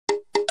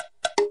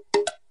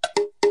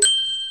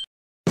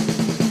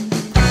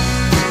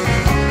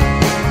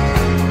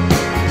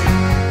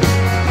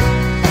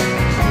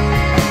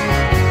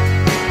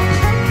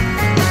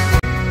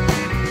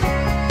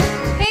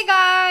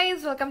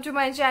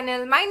my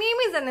channel. My name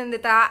is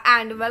Anindita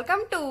and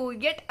welcome to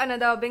yet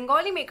another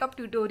Bengali makeup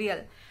tutorial.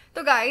 So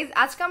guys,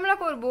 আজকে আমরা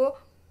করব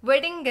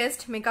wedding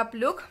guest makeup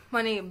look,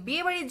 মানে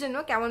বিয়ে বাড়ির জন্য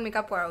কেমন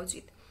মেকআপ করা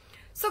উচিত।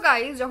 সো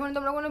গাইস, যখন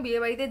তোমরা কোনো বিয়ে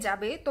বাড়িতে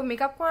যাবে তো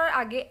মেকআপ করার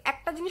আগে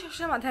একটা জিনিস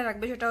সবসময় মাথায়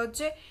রাখবে, সেটা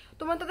হচ্ছে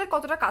তোমরা তাদের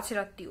কতটা কাছের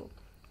আত্মীয়,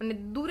 মানে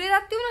দূরের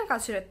আত্মীয় না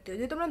কাছের আত্মীয়।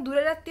 যদি তোমরা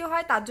দূরের আত্মীয়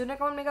হয় তার জন্য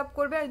কেমন মেকআপ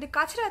করবে, আর যদি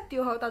কাছের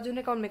আত্মীয় হও তার জন্য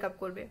কেমন মেকআপ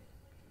করবে।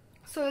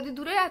 সো যদি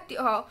দূরের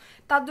আত্মীয় হও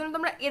তার জন্য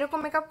তোমরা এরকম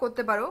মেকআপ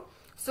করতে পারো।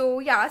 সো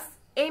ইয়াস,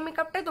 এই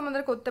মেকআপটাই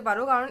তোমাদের করতে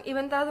পারো, কারণ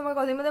ইভেন তারা তোমার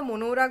কথার মধ্যে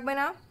মনেও রাখবে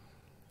না।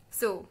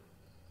 সো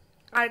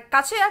আর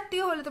কাছে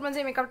আত্মীয় হলে তোমরা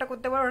যে মেকআপটা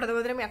করতে পারো ওটা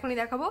তোমাদের আমি এখনই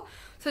দেখাবো।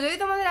 সো যদি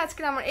তোমাদের আজকে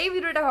আমার এই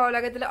ভিডিওটা ভালো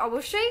লাগে তাহলে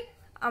অবশ্যই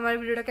আমার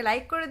ভিডিওটাকে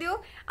লাইক করে দিও,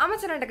 আমার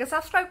চ্যানেলটাকে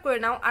সাবস্ক্রাইব করে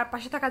নাও, আর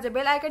পাশে থাকা যে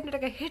বেল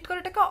আইকনটাকে হিট করে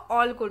এটাকে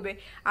অল করবে,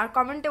 আর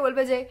কমেন্টে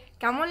বলবে যে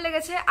কেমন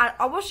লেগেছে। আর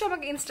অবশ্যই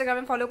আমাকে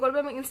ইনস্টাগ্রামে ফলো করবে,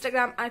 আমি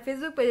ইনস্টাগ্রাম আর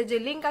ফেসবুক পেজে যে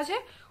লিঙ্ক আছে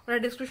ওটা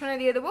ডিসক্রিপশনে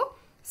দিয়ে দেবো।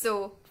 So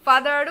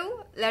father ado,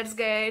 let's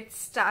get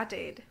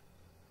started.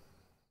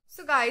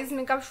 So guys,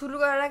 makeup শুরু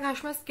করার আগে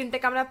আমার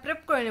স্কিনটাকে আমরা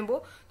প্রেপ করে নেব।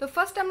 তো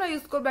ফার্স্ট আমরা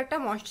ইউজ করবো একটা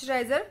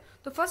ময়শ্চারাইজার।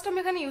 তো ফার্স্ট আমি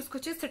এখানে ইউজ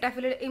করছি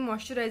সেটাফিলের এই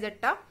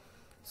ময়শ্চারাইজারটা।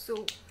 সো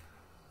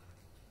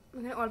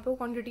এখানে অল্প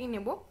কোয়ান্টিটি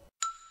নেব।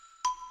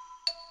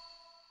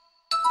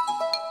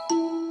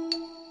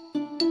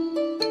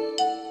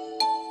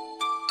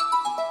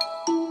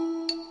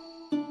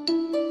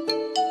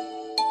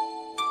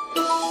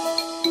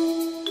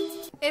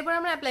 এরপর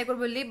আমরা অ্যাপ্লাই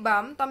করবো লিপ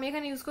বাম। তো আমি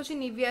এখানে ইউজ করছি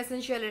নিভিয়া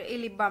এসেনশিয়ালের এই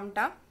লিপ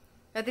বামটা,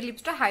 যাতে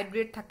লিপসটা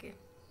হাইড্রেট থাকে।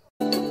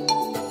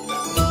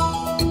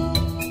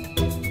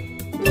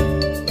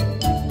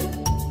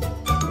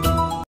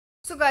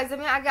 সো গাইজ,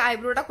 আমি আগে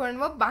আইব্রোটা করে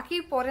নেবো,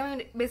 বাকির পরে আমি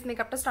বেস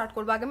মেকআপটা স্টার্ট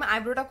করবো। আগে আমি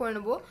আইব্রোটা করে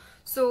নেবো।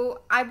 সো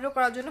আইব্রো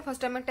করার জন্য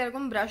ফার্স্ট আমি একটা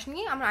এরকম ব্রাশ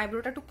নিয়ে আমরা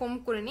আইব্রোটা একটু কম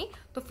করে নিই,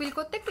 তো ফিল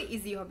করতে একটু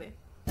ইজি হবে।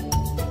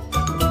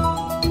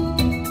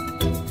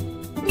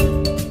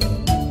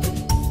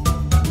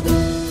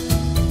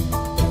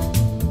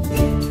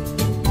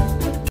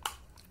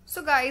 সো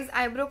গাইজ,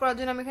 আইব্রো করার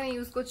জন্য আমি এখানে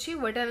ইউজ করছি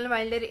ওয়েট এন্ড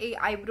ওয়াইল্ডের এই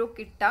আইব্রো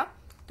কিটটা।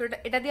 তো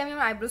এটা দিয়ে আমি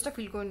আমার আইব্রোসটা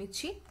ফিল করে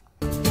নিচ্ছি।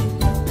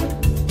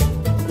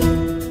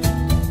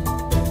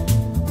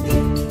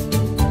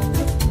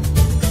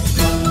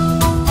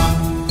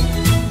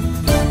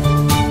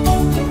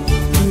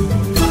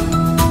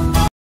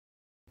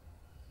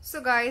 সো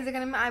গাইজ,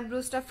 এখানে আমি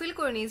আইব্রোসটা ফিল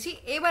করে নিয়েছি।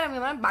 এবার আমি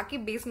আমার বাকি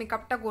বেস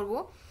মেকআপটা করবো।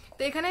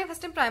 তো এখানে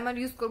ফার্স্ট টাইম প্রাইমার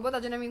ইউজ করবো,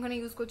 তার জন্য আমি এখানে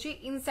ইউজ করছি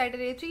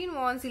ইনসাইটের এই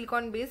 3-in-1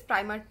 সিলিকন বেস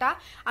প্রাইমারটা।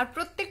 আর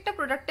প্রত্যেকটা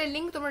প্রোডাক্টের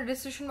লিঙ্ক তোমরা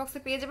ডিসক্রিপশন বক্সে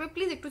পেয়ে যাবে,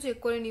 প্লিজ একটু চেক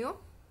করে নিও।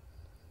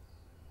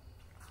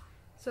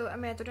 সো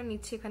আমি এতটা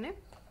নিচ্ছি এখানে,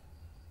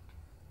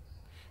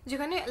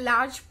 যেখানে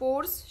লার্জ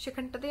পোরস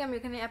সেখানটাতেই আমি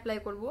এখানে অ্যাপ্লাই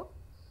করবো।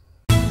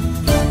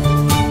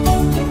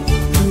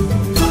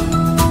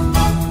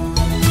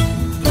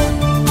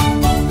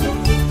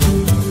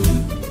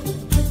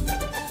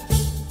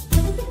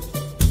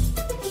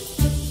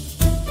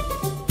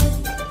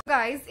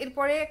 গাইজ,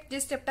 এরপরে যে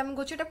স্টেপটা আমি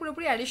করছি এটা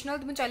পুরোপুরি অ্যাডিশনাল,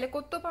 তুমি চাইলে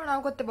করতেও পারো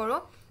নাও করতে পারো।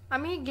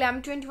 আমি গ্ল্যাম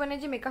 21 এর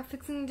যে মেকআপ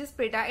ফিক্সিং যে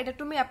স্প্রেটা এটা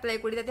একটু আমি অ্যাপ্লাই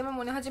করি, যাতে আমার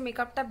মনে হয় যে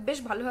মেকআপটা বেশ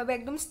ভালোভাবে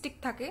একদম স্টিক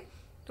থাকে।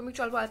 তুমি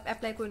চলবো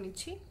অ্যাপ্লাই করে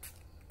নিচ্ছি।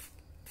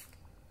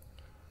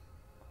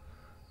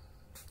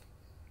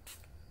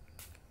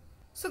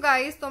 সো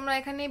গাইজ, তোমরা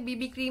এখানে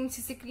বিবি ক্রিম,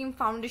 সিসি ক্রিম,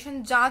 ফাউন্ডেশন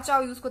যা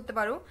চাও ইউজ করতে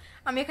পারো।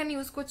 আমি এখানে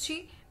ইউজ করছি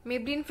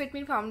Maybelline ফিট মি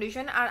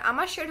ফাউন্ডেশন, আর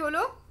আমার শেড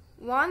হলো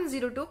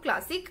 102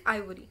 ক্লাসিক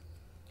আইভরি।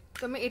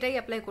 তো আমি এটাই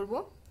অ্যাপ্লাই করবো।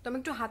 তো আমি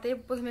একটু হাতে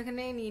প্রথমে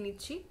এখানে নিয়ে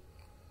নিচ্ছি।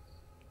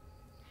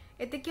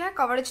 এতে কি হয়,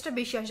 কভারেজটা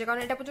বেশি আসে,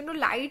 কারণ এটা প্রচন্ড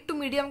লাইট টু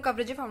মিডিয়াম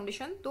কভারেজের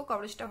ফাউন্ডেশন, তো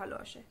কভারেজটা ভালো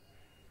আসে।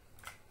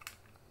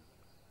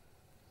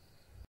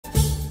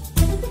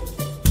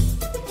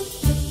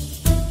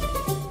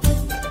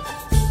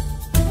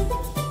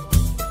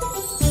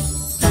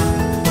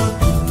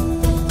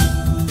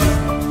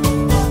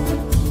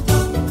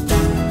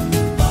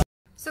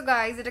 সো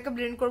গাইজ, এটাকে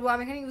ব্লেন্ড করবো।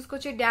 আমি এখানে ইউজ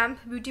করছি ড্যাম্প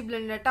বিউটি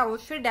ব্লেন্ডারটা,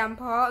 অবশ্যই ড্যাম্প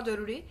হওয়া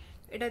জরুরি।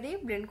 এটা দিয়ে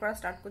ব্লেন্ড করা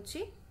স্টার্ট করছি।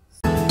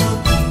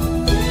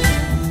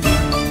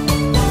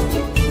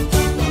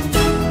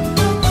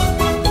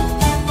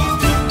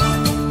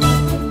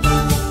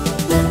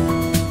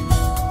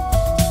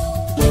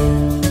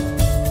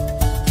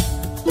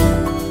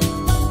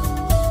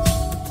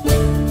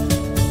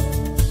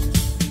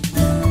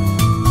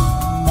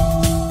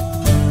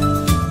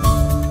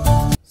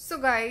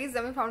 গাইজ,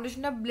 আমি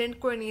ফাউন্ডেশনটা ব্লেন্ড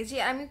করে নিয়েছি।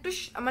 আমি একটু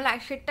আমার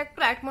শেডটা একটু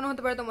লাইট মনে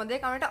হতে পারে তোমাদের,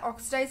 কারণ এটা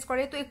অক্সিডাইজ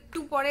করে, তো একটু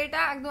পরে এটা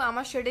একদম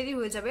আমার শেডেরই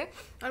হয়ে যাবে।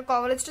 আর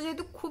কভারেজটা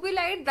যেহেতু খুবই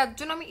লাইট তার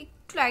জন্য আমি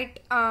একটু লাইট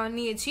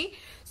নিয়েছি।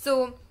 সো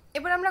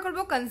এবার আমরা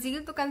করবো কনসিল।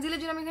 তো কনসিলের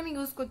জন্য আমি এখানে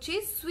ইউজ করছি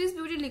সুইস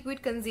বিউটি লিকুইড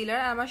কনসিলার,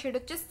 আর আমার শেড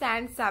হচ্ছে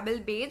স্যান্ড সাবেল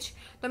বেজ।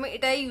 তো আমি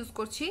এটাই ইউজ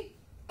করছি।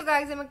 তো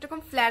গাইজ, আমি একটা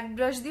ফ্ল্যাট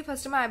ব্রাশ দিয়ে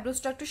ফার্স্ট আমার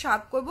আইব্রোসটা একটু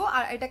শার্প করবো,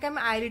 আর এটাকে আমি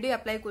আইলিডে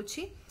অ্যাপ্লাই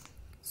করছি।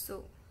 সো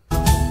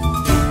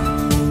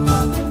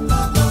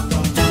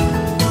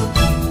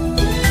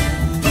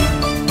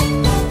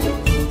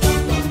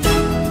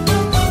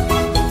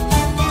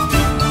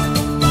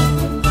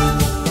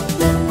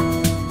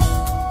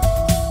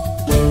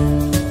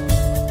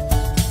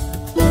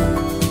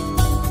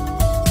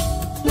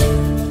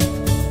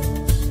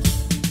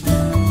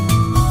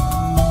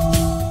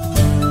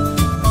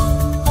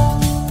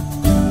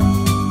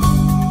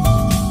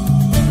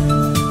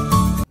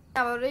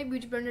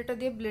ব্লেন্ডারটা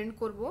দিয়ে ব্লেন্ড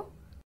করব।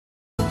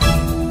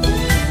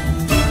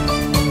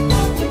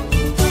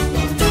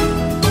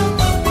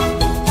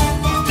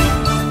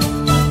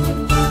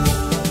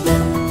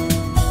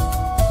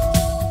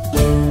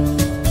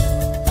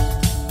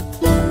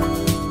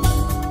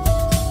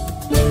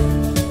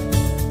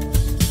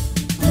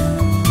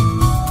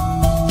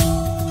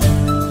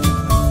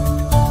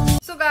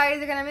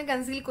 এখানে আমি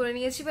কনসিল করে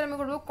নিয়েছি, এবার আমি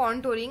করবো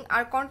কন্টুরিং।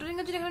 আর কন্টুরিং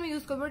এর জন্য এখানে আমি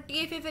ইউজ করবো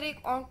TFF এর এই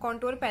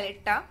কন্টুর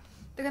প্যালেটটা।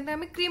 তো এখান থেকে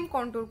আমি ক্রিম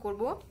কন্টুর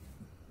করবো।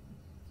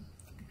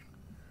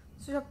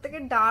 সব থেকে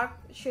ডার্ক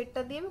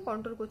শেডটা দিয়ে আমি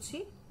কন্টুর করছি।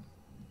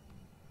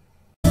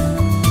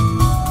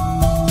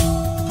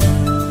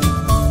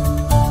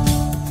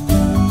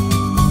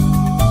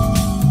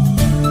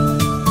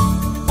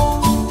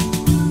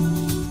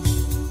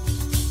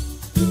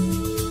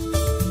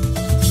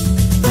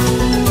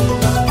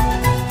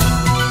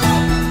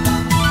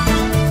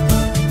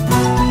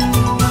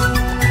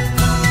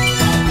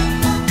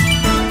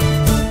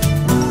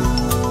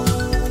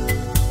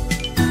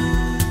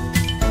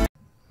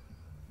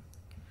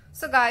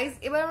 সো গাইজ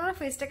এবার আমরা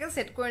ফেসটাকে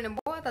সেট করে নেব।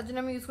 তার জন্য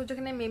আমি ইউজ করছি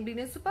এখানে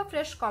Maybelline সুপার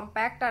ফ্রেশ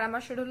কম্প্যাক্ট, আর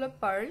আমার শেড হলো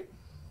পার্ল।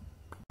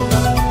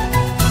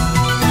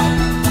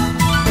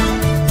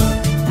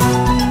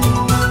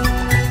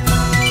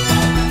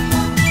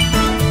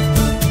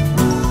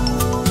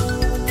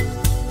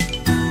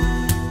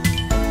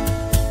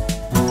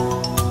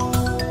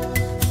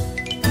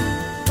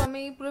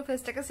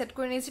 ফেসটাকে সেট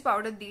করে নিয়েছি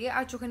পাউডার দিয়ে,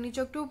 আর চোখের নিচে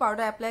একটু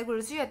পাউডার অ্যাপ্লাই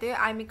করেছি যাতে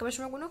আই মেকআপের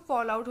সময় কোনো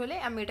ফল আউট হলে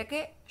আমি এটাকে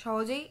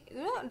সহজেই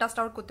ডাস্ট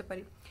আউট করতে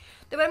পারি।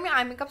 তো এবার আমি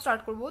আই মেকআপ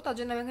স্টার্ট করবো। তার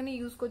জন্য আমি এখানে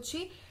ইউজ করছি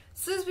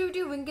Swiss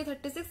beauty উইঙ্কি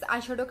 36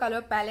 eyeshadow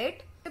colour palette.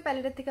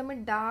 প্যালেটের থেকে আমি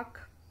ডার্ক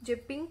যে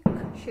পিঙ্ক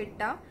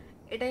শেডটা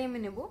এটাই আমি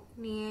নেব,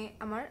 নিয়ে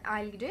আমার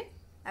আইলিডে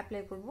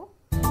অ্যাপ্লাই করবো।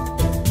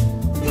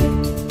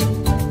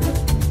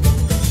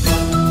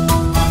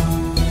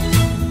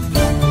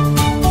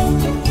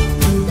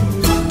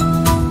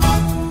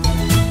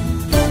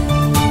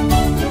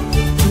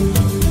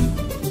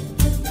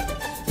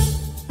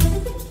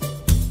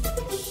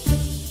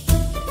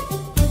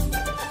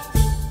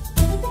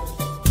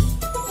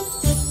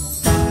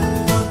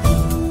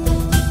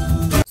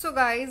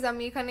 গাইজ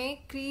আমি এখানে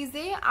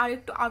ক্রিজে আর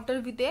একটু আউটার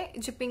ভিতে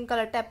যে পিঙ্ক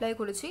কালারটা অ্যাপ্লাই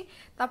করেছি।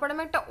 তারপর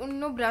আমি একটা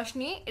অন্য ব্রাশ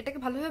নিয়ে এটাকে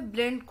ভালোভাবে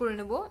ব্লেন্ড করে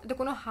নেব যাতে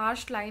কোনো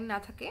হার্শ লাইন না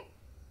থাকে।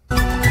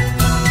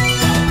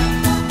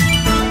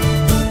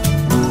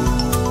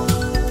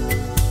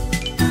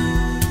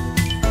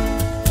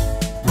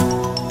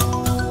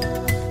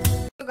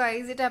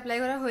 গাইজ এটা অ্যাপ্লাই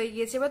করা হয়ে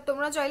গিয়েছে। এবার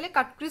তোমরা চাইলে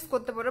কাট ক্রিজ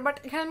করতে পারো, বাট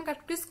এখানে আমি কাট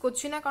ক্রিজ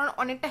করছি না কারণ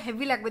অনেকটা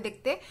হেভি লাগবে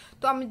দেখতে।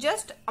 তো আমি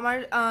জাস্ট আমার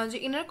যে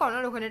ইনার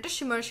কর্নার ওখানে একটা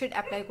শিমার শেড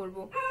অ্যাপ্লাই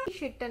করবো। এই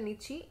শেডটা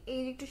নিচ্ছি, এই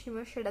যে একটু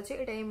শিমার শেড আছে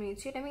এটাই আমি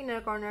নিচ্ছি, এটা আমি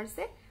ইনার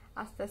কর্নারসে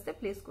আস্তে আস্তে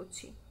প্লেস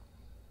করছি।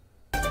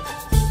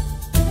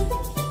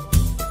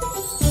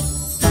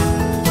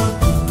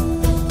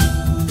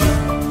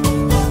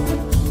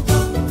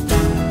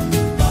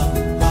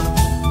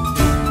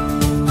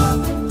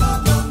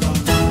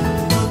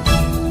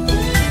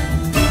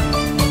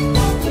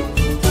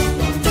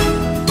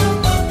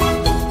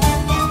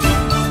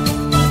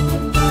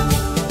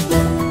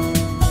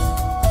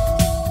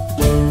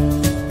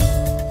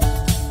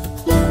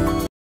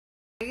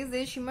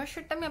 শিমার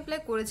শেডটা আমি অ্যাপ্লাই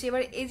করেছি।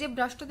 এবার এই যে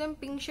ব্রাশটা দিয়ে আমি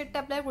পিঙ্ক শেডটা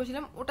অ্যাপ্লাই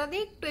করেছিলাম ওটা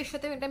দিয়ে একটু এর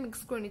সাথে এটা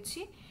মিক্স করে নিচ্ছি।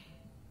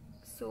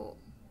 সো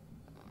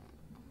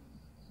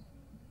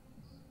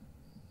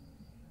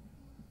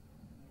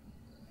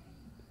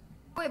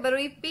এবার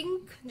ওই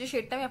পিঙ্ক যে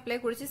শেডটা আমি অ্যাপ্লাই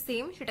করেছি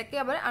সেম সেটাকে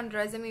আবার আন্ডার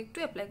আইজ আমি একটু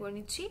অ্যাপ্লাই করে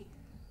নিচ্ছি।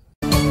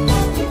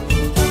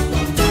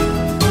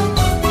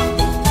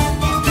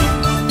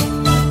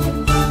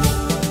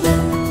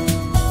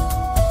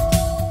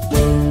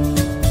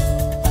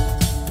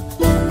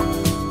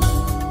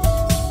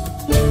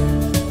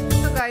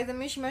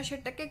 আমি শিমার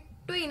শেডটাকে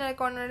একটু ইনার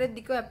কর্নারের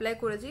দিকেও অ্যাপ্লাই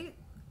করেছি,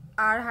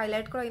 আর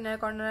হাইলাইট করা ইনার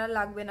কর্নার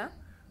লাগবে না।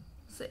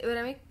 সো এবার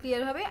আমি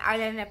ক্লিয়ার ভাবে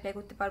আইলাইনার অ্যাপ্লাই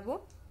করতে পারবো।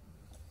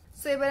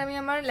 সো এবার আমি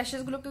আমার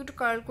ল্যাশেসগুলোকে একটু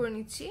কার্ল করে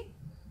নিচ্ছি।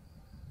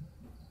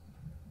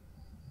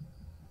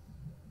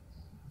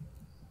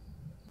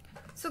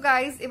 সো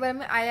গাইজ এবার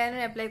আমি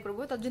আইলাইনার অ্যাপ্লাই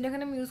করবো। তার জন্য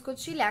এখানে আমি ইউজ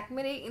করছি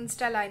ল্যাকমের এই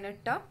ইনস্টা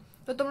লাইনারটা।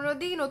 তো তোমরা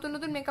যদি নতুন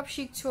নতুন মেকআপ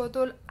শিখছো তো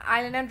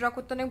আইলাইনার ড্র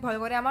করতে অনেক ভয়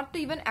করে, আমার তো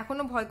ইভেন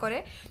এখনো ভয় করে।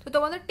 তো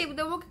তোমাদের টিপ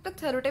দেবো একটা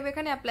সেলো টেপ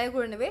এখানে অ্যাপ্লাই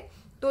করে নেবে।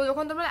 তো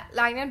যখন তোমরা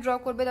লাইনার ড্র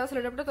করবে তাও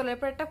সেলো টেপটা তোলার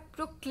পর একটা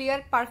পুরো ক্লিয়ার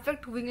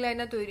পারফেক্ট উইং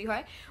লাইনার তৈরি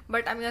হয়।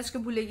 বাট আমি আজকে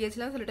ভুলে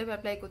গিয়েছিলাম সেলো টেপ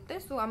অ্যাপ্লাই করতে,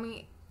 সো আমি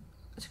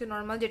আজকে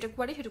নর্মাল যেটুকু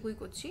পারি সেটুকুই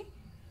করছি।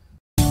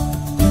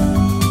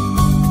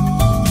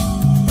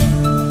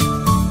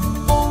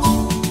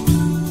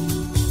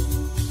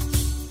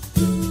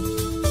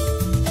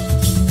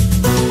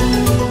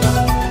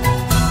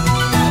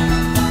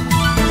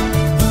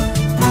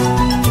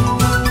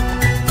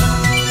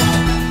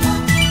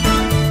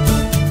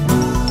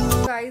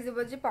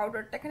 যে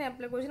পাউডারটা এখানে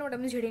অ্যাপ্লাই করেছিলাম ওটা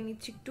আমি ঝেড়ে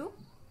নিচ্ছি একটু।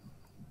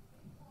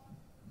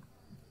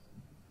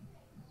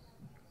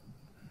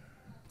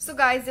 সো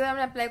গাইজ এবার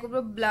আমরা অ্যাপ্লাই করবো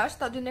ব্লাশ।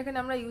 তার জন্য এখানে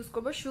আমরা ইউজ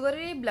করবো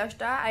সুগারের এই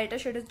ব্লাশটা, আর এটা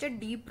সেটা হচ্ছে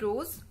ডিপ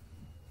রোজ।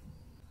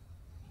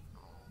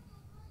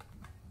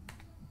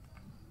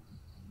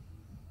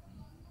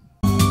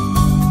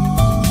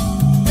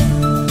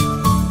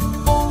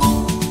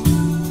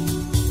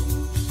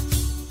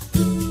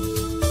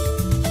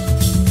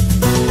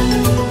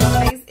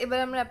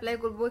 অ্যাপ্লাই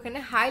করবো এখানে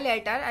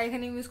হাইলাইটার, আর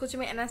এখানে ইউজ করছি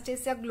আমি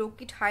অ্যানাস্টেসিয়া গ্লো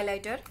কিট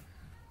হাইলাইটার।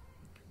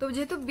 তো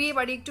যেহেতু বিয়ে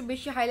বাড়ি একটু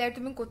বেশি হাইলাইট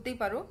তুমি করতেই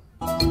পারো।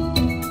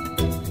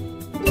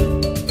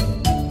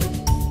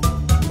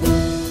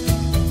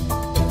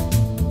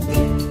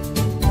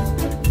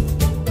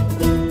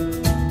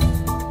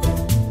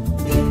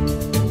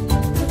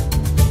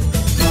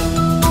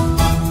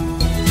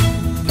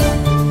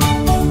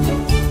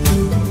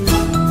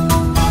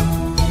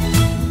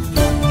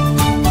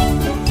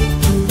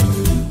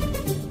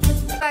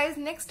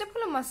 নেক্সট স্টেপ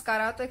হলো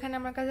মাস্কারা। তো এখানে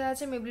আমার কাছে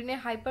আছে মেবলিনের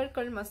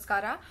হাইপারকার্ল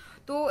মাস্কারা।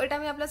 তো এটা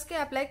আমি আপনাকে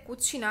অ্যাপ্লাই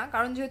করছি না,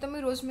 কারণ যেহেতু আমি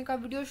রোজ মেকআপ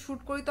ভিডিও শুট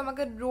করি তো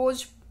আমাকে রোজ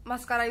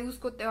মাস্কারা ইউজ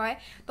করতে হয়।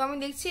 তো আমি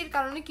দেখছি এর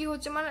কারণে কি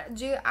হচ্ছে, আমার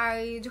যে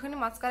যেখানে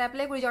মাস্কারা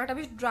অ্যাপ্লাই করি জায়গাটা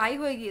বেশ ড্রাই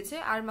হয়ে গিয়েছে,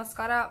 আর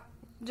মাস্কারা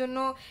জন্য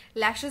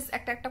ল্যাশেস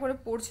একটা একটা করে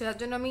পড়ছে, যার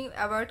জন্য আমি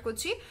অ্যাভয়েড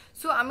করছি।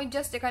 সো আমি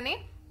জাস্ট এখানে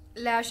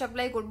ল্যাশ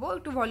অ্যাপ্লাই করবো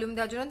একটু ভলিউম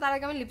দেওয়ার জন্য, তার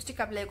আগে আমি লিপস্টিক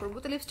অ্যাপ্লাই করবো।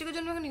 তো লিপস্টিকের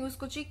জন্য এখানে ইউজ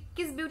করছি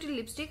কিস বিউটির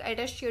লিপস্টিক,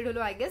 এটার শেড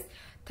হলো আই গেস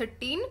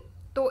 13।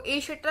 তো এই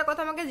শেডটার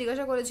কথা আমাকে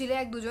জিজ্ঞাসা করেছিলে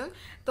এক দুজন,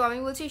 তো আমি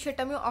বলছি এই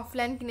শেডটা আমি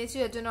অফলাইন কিনেছি,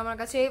 যার জন্য আমার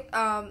কাছে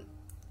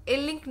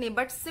এর লিঙ্ক নেই,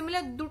 বাট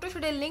সিমিলার দুটো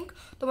শেডের লিঙ্ক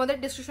তোমাদের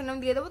ডিসক্রিপশনে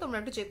আমি দিয়ে দেবো, তোমরা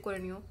একটু চেক করে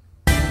নিও।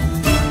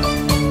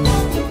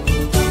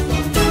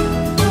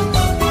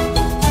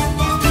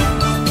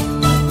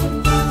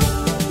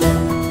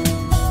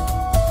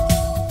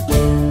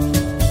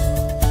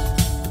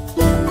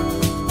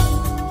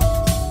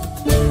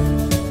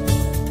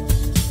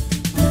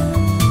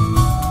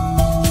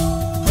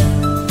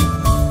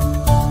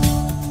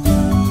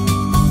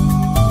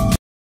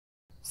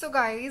 সো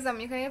গাইজ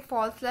আমি এখানে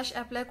ফলস ল্যাশ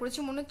অ্যাপ্লাই করেছি,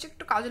 মনে হচ্ছে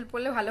একটু কাজল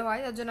পরলে ভালো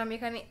হয়, তার জন্য আমি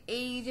এখানে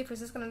এই যে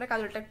ফেসেস কালারটা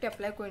কাজলটা একটু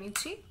অ্যাপ্লাই করে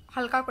নিচ্ছি,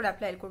 হালকা করে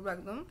অ্যাপ্লাই করবো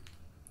একদম।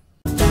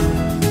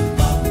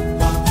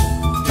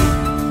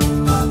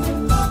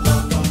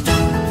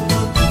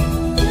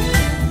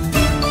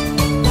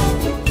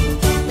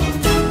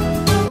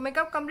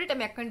 মেকআপ কমপ্লিট,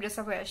 আমি এখন ড্রেস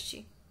আপ হয়ে আসছি।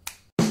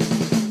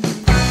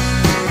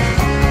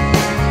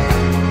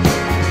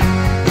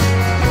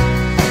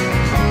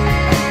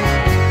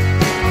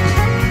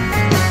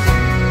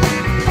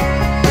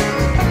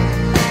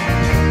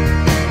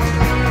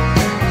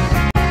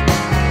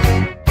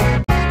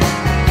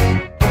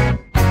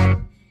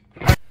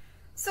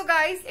 সো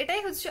গাইজ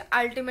এটাই হচ্ছে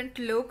আলটিমেট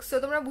লুক। সো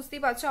তোমরা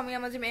বুঝতেই পারছো আমি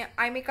আমার যে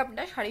আই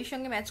মেকআপটা শাড়ির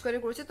সঙ্গে ম্যাচ করে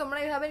করেছি, তোমরা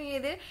এইভাবে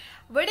নিজেদের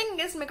ওয়েডিং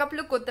গেস্ট মেকআপ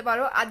লুক করতে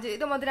পারো। আর যদি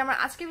তোমাদের আমার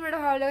আজকের ভিডিওটা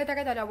ভালো লাগে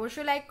থাকে তাহলে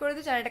অবশ্যই লাইক করে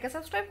দিও, চ্যানেলটাকে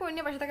সাবস্ক্রাইব করে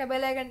নিয়ে পাশে থাকা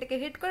বেল আইকনটাকে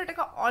হিট করে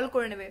এটাকে অল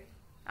করে নেবে,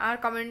 আর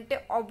কমেন্টে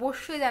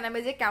অবশ্যই জানাবে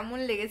যে কেমন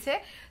লেগেছে।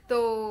 তো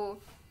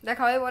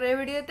দেখা হবে পরের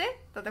ভিডিওতে,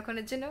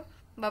 ততক্ষণের জন্য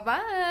বাই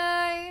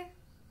বাই।